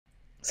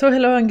So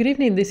hello and good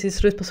evening, this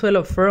is Ruth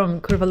Pozuelo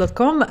from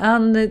Curbal.com,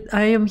 and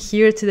I am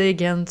here today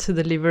again to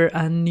deliver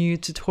a new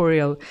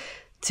tutorial.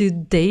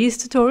 Today's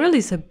tutorial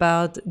is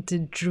about the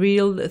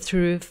drill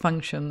through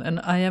function, and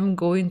I am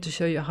going to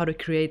show you how to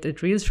create a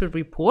drill through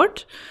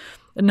report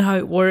and how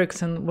it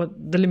works and what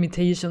the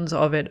limitations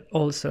of it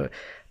also.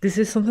 This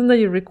is something that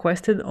you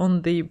requested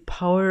on the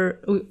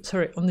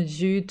on the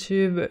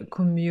YouTube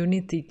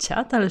community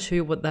chat. I'll show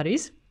you what that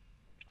is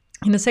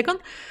in a second.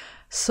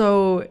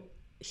 So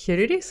here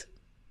it is.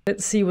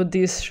 Let's see what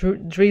this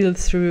drill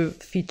through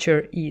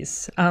feature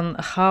is and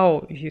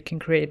how you can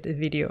create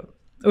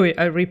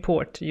a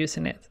report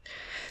using it.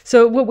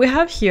 So what we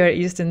have here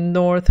is the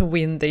North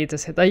Wind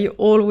dataset. I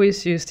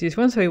always use this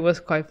one, so it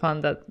was quite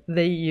fun that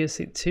they use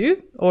it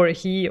too, or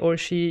he or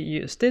she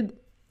used it.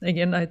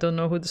 Again, I don't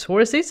know who the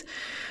source is.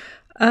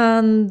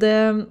 And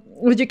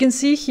what you can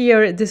see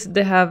here,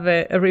 they have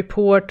a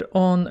report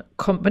on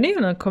company,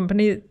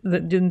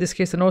 in this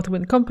case, the North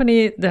Wind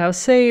company. They have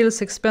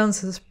sales,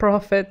 expenses,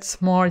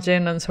 profits,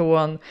 margin, and so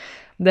on.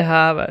 They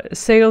have a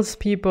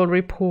salespeople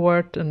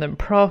report, and then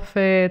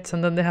profits,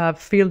 and then they have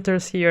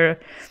filters here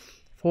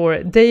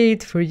for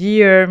date, for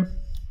year,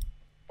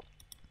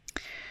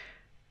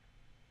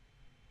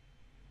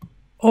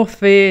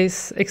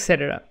 office,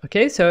 etc.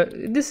 Okay, so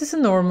this is a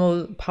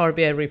normal Power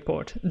BI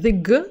report.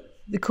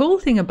 The cool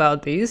thing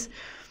about this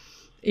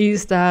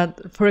is that,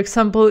 for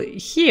example,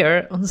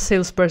 here on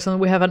salesperson,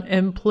 we have an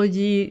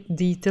employee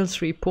details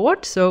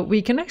report. So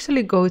we can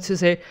actually go to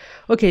say,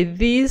 okay,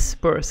 this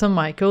person,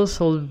 Michael,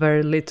 sold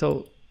very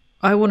little.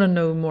 I want to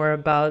know more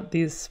about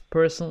this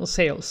person's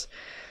sales.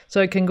 So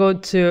I can go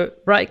to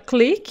right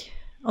click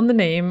on the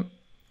name,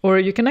 or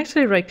you can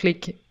actually right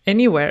click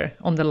anywhere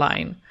on the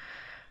line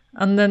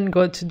and then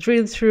go to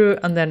drill through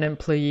and then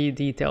employee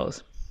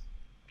details.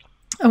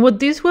 And what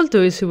this will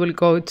do is it will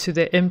go to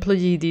the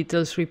employee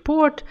details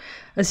report.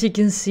 As you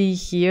can see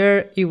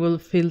here, it will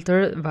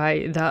filter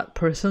by that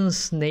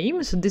person's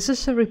name. So this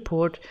is a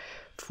report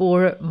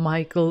for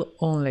Michael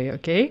only,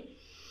 okay?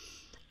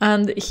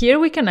 And here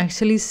we can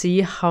actually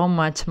see how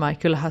much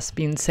Michael has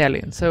been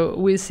selling. So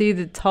we see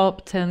the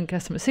top 10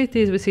 customer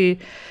cities, we see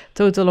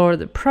total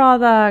order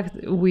product,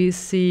 we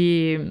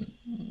see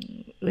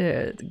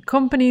the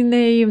company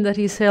name that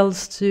he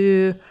sells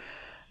to,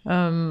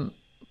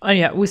 and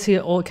yeah, we see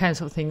all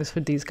kinds of things for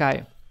this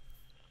guy.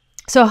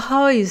 So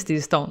how is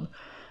this done?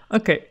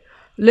 Okay,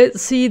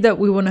 let's see that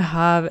we want to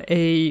have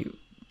a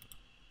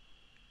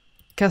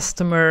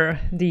customer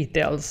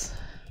details.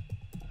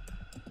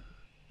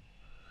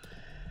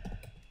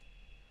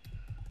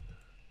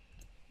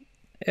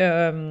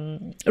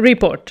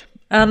 Report.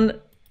 And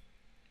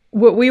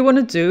what we want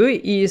to do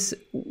is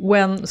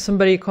when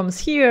somebody comes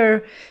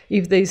here,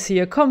 if they see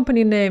a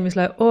company name, it's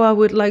like, oh, I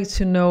would like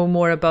to know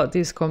more about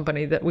this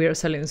company that we are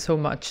selling so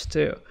much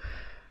to.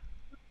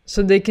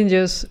 So they can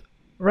just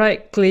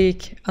right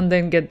click and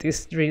then get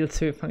this drill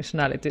through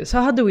functionality.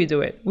 So how do we do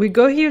it? We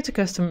go here to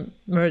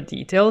customer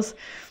details,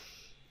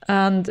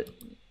 and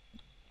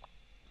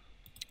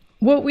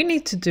what we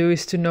need to do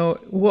is to know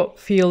what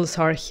fields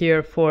are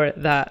here for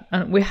that.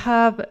 And we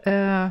have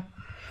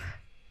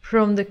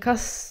from the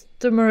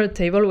customer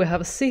table, we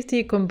have a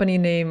city, company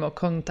name, or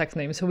contact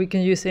name. So we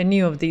can use any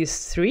of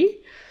these three.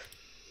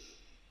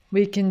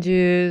 We can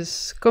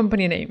use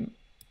company name,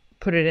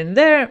 put it in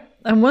there.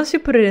 And once you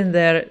put it in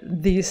there,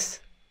 this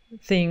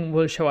thing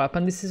will show up.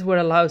 And this is what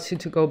allows you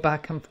to go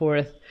back and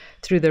forth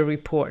through the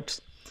reports.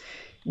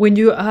 When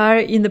you are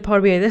in the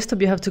Power BI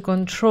desktop, you have to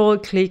control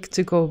click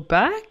to go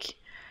back.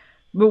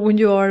 But when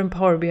you are in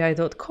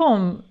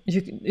powerbi.com,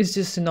 it's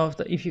just enough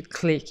that if you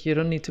click, you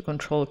don't need to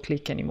control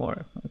click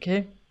anymore,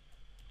 okay?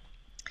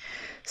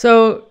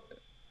 So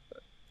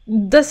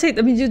that's it.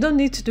 I mean, you don't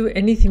need to do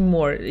anything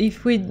more.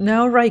 If we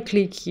now right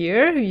click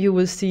here, you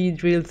will see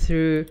drill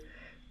through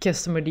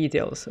customer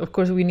details. Of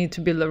course, we need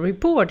to build a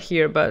report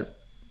here, but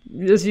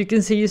as you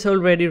can see, it's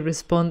already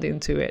responding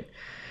to it.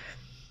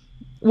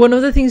 One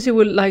of the things you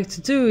would like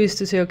to do is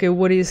to say, okay,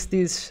 what is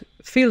this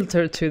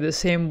filter to, the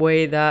same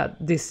way that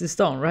this is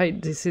done, right?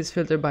 This is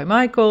filtered by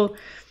Michael.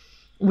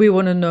 We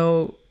want to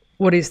know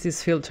what is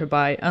this filter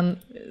by, and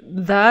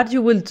that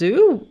you will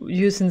do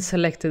using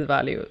selected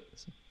values.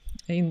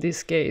 In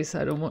this case,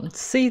 I don't want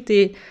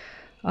city,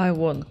 I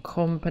want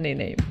company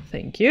name.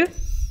 Thank you.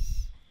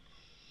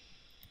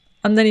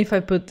 And then if I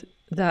put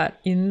that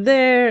in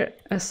there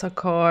as a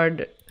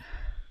card,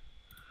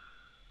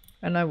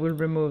 and I will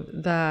remove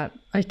that,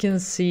 I can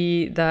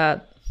see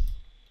that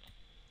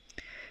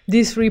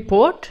this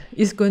report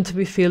is going to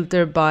be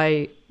filtered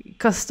by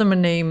customer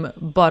name,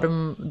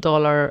 bottom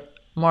dollar,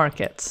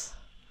 markets.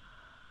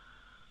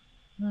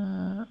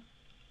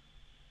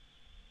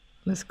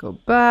 Let's go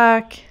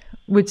back,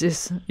 which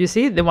is, you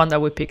see, the one that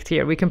we picked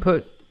here. We can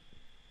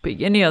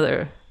pick any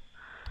other.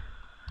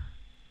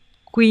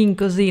 Queen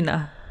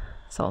Cosina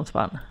sounds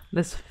fun.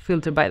 Let's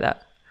filter by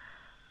that.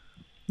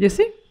 You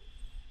see?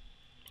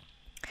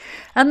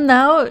 And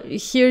now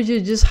here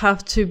you just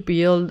have to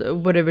build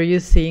whatever you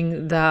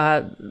think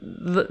that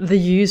the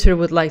user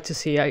would like to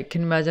see. I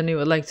can imagine you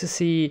would like to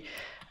see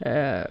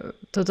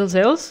total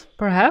sales,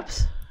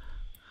 perhaps,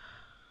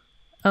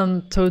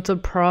 and total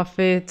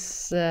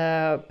profits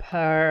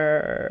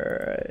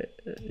per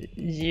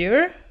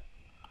year.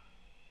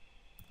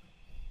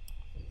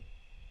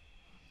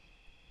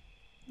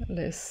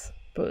 Let's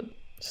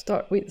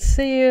start with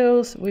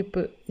sales. We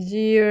put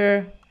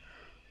year.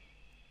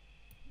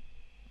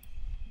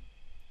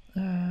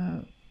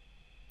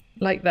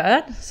 Like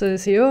that. So you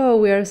see, oh,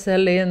 we are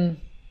selling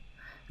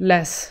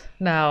less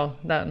now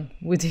than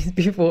we did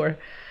before.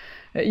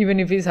 Even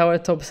if it's our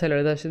top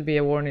seller, that should be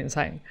a warning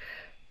sign.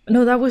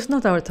 No, that was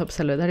not our top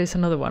seller. That is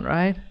another one,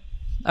 right?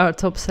 Our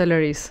top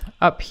seller is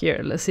up here.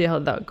 Let's see how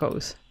that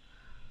goes.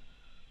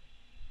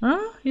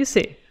 You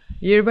see,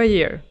 year by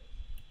year,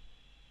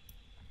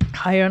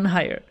 higher and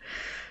higher.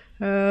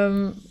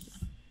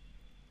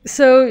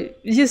 So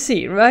you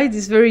see, right?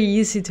 It's very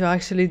easy to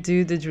actually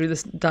do the drill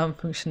down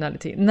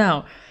functionality.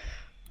 Now,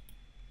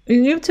 you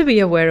need to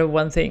be aware of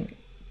one thing.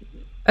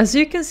 As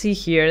you can see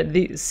here,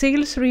 the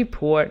sales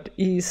report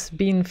is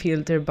being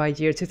filtered by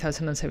year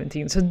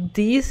 2017. So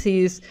this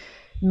is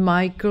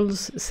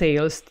Michael's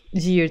sales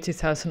year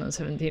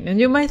 2017. And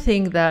you might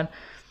think that,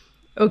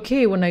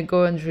 okay, when I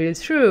go and drill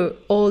through,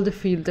 all the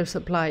filters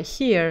apply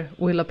here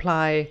will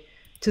apply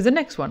to the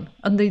next one.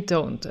 And they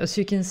don't. As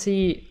you can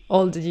see,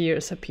 all the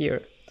years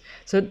appear.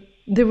 So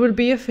there will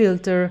be a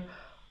filter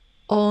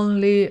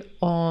only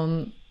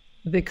on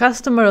the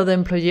customer or the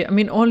employee,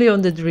 only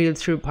on the drill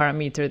through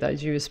parameter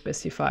that you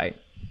specify.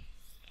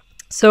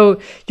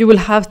 So you will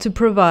have to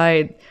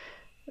provide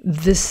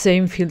the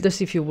same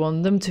filters if you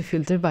want them to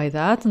filter by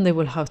that, and they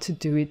will have to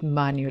do it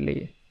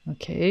manually.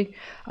 Okay,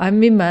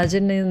 I'm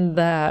imagining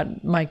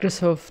that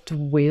Microsoft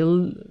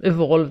will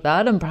evolve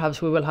that, and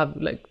perhaps we will have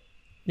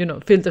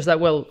filters that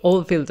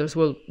all filters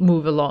will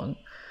move along.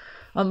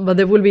 But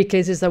there will be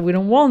cases that we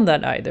don't want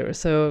that either.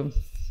 So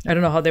I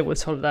don't know how they would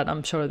solve that.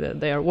 I'm sure that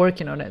they are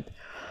working on it.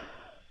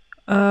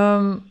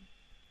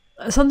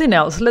 Something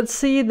else. Let's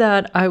see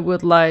that I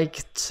would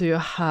like to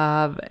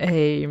have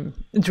a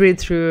drill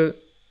through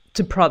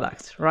to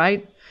product,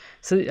 right?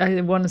 So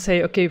I want to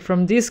say, okay,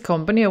 from this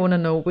company, I want to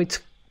know which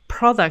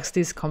products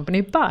this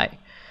company buy.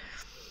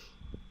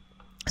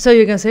 So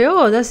you can say,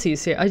 oh, that's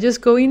easy. I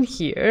just go in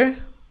here,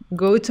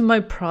 go to my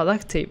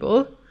product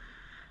table,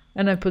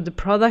 and I put the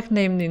product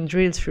name in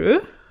drill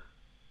through,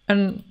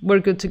 and we're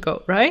good to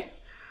go, right?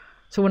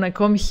 So when I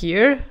come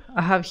here,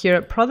 I have here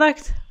a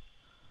product,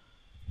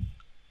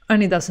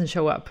 and it doesn't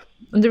show up.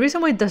 And the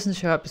reason why it doesn't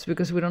show up is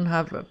because we don't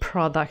have a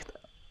product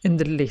in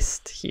the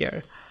list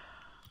here.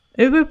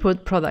 If we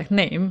put product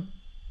name,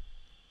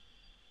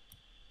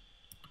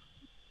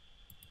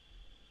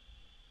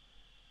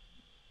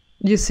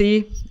 you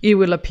see it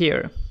will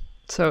appear.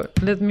 So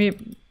let me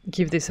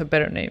give this a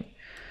better name.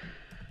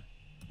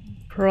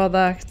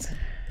 Product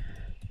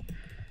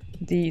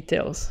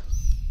details.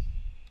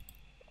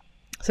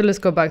 So let's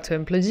go back to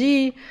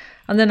employee,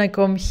 and then I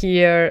come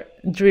here,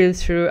 drill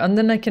through, and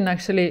then I can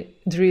actually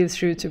drill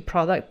through to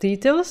product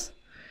details.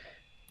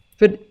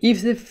 But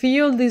if the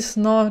field is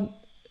not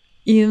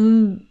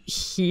in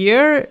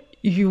here,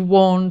 you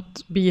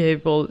won't be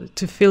able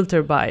to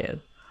filter by it.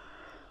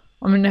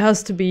 It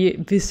has to be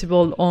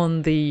visible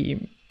on the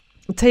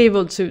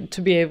table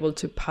to be able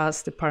to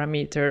pass the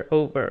parameter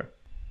over.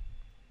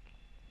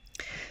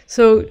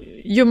 So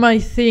you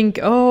might think,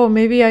 oh,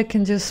 maybe I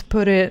can just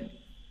put it,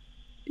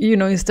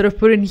 instead of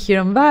putting here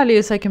on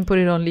values, I can put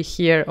it only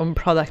here on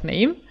product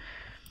name,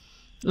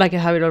 like I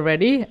have it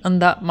already, and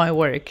that might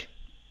work.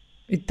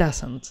 It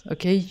doesn't,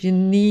 okay? You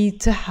need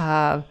to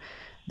have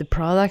the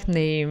product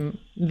name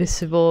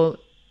visible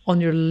on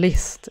your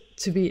list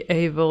to be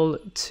able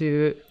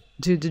to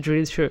do the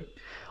drill through.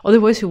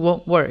 Otherwise, it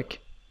won't work.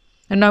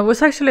 And I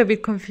was actually a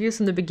bit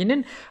confused in the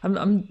beginning.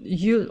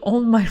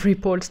 All my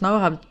reports now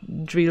have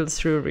drill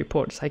through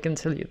reports. I can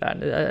tell you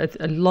that.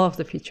 I love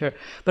the feature,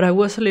 but I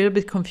was a little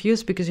bit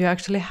confused because you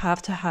actually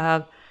have to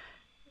have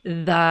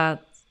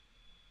that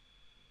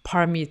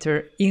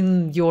parameter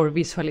in your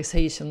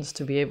visualizations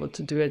to be able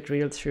to do a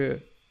drill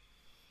through.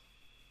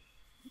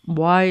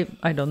 Why?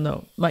 I don't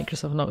know.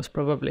 Microsoft knows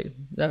probably.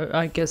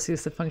 I guess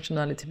it's the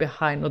functionality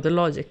behind, or the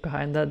logic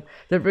behind that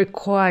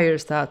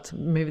requires that.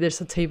 Maybe there's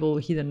a table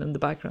hidden in the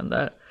background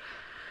that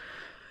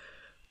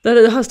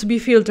it has to be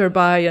filtered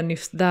by, and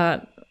if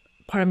that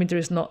parameter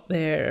is not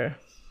there,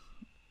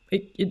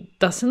 it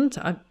doesn't.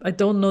 I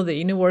don't know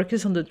the inner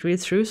workings on the drill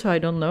through, so I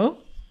don't know.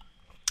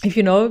 If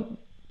you know,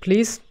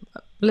 please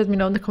let me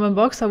know in the comment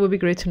box. That would be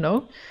great to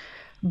know.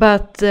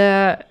 But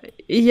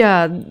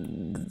yeah,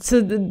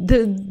 so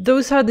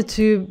those are the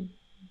two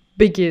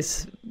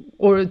biggest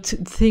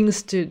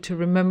things to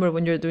remember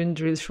when you're doing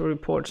drill through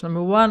reports.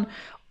 Number one,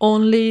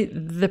 only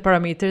the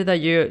parameter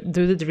that you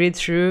do the drill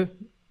through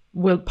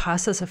will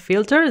pass as a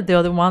filter. The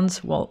other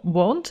ones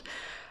won't.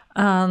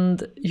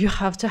 And you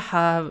have to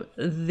have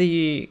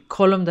the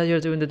column that you're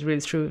doing the drill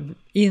through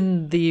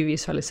in the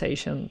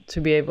visualization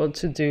to be able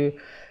to do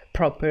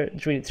proper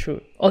drill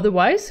through.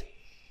 Otherwise,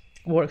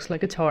 works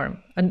like a charm,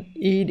 and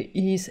it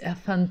is a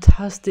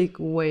fantastic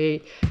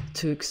way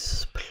to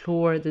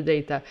explore the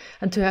data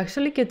and to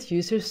actually get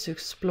users to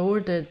explore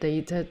their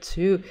data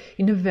too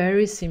in a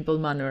very simple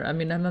manner. I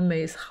mean, I'm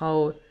amazed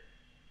how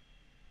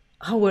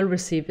well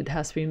received it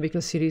has been,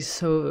 because it is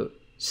so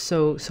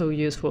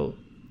useful.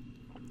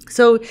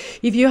 So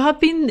if you have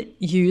been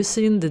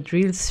using the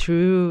drill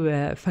through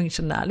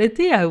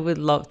functionality, I would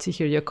love to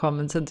hear your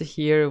comments and to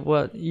hear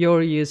what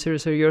your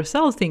users or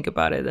yourself think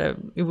about it.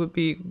 It would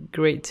be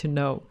great to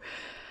know.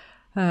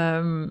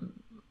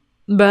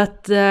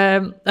 But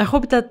I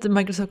hope that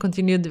Microsoft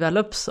continue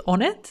develops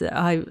on it.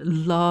 I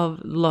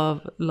love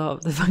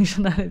the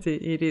functionality.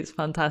 It is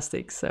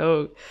fantastic.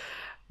 So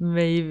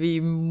maybe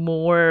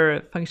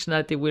more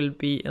functionality will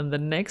be in the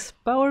next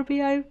Power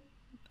BI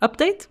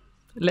update.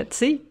 Let's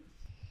see.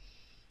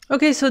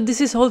 Okay, so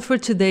this is all for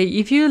today.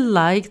 If you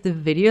like the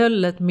video,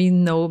 let me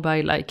know by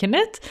liking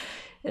it.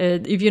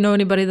 If you know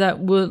anybody that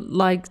would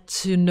like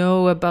to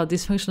know about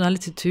this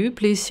functionality too,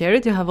 please share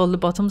it. You have all the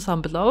buttons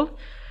down below.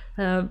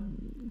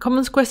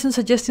 Comments, questions,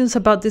 suggestions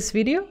about this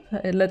video,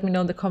 let me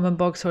know in the comment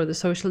box or the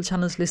social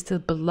channels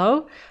listed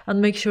below. And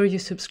make sure you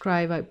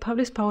subscribe. I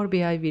publish Power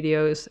BI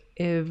videos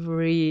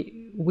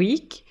every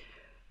week,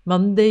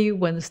 Monday,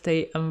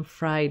 Wednesday, and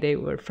Friday,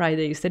 where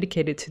Friday is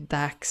dedicated to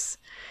DAX.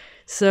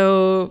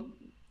 So,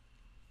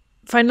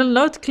 final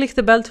note, click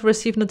the bell to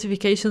receive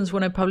notifications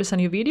when I publish a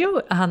new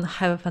video, and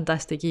have a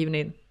fantastic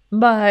evening.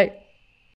 Bye!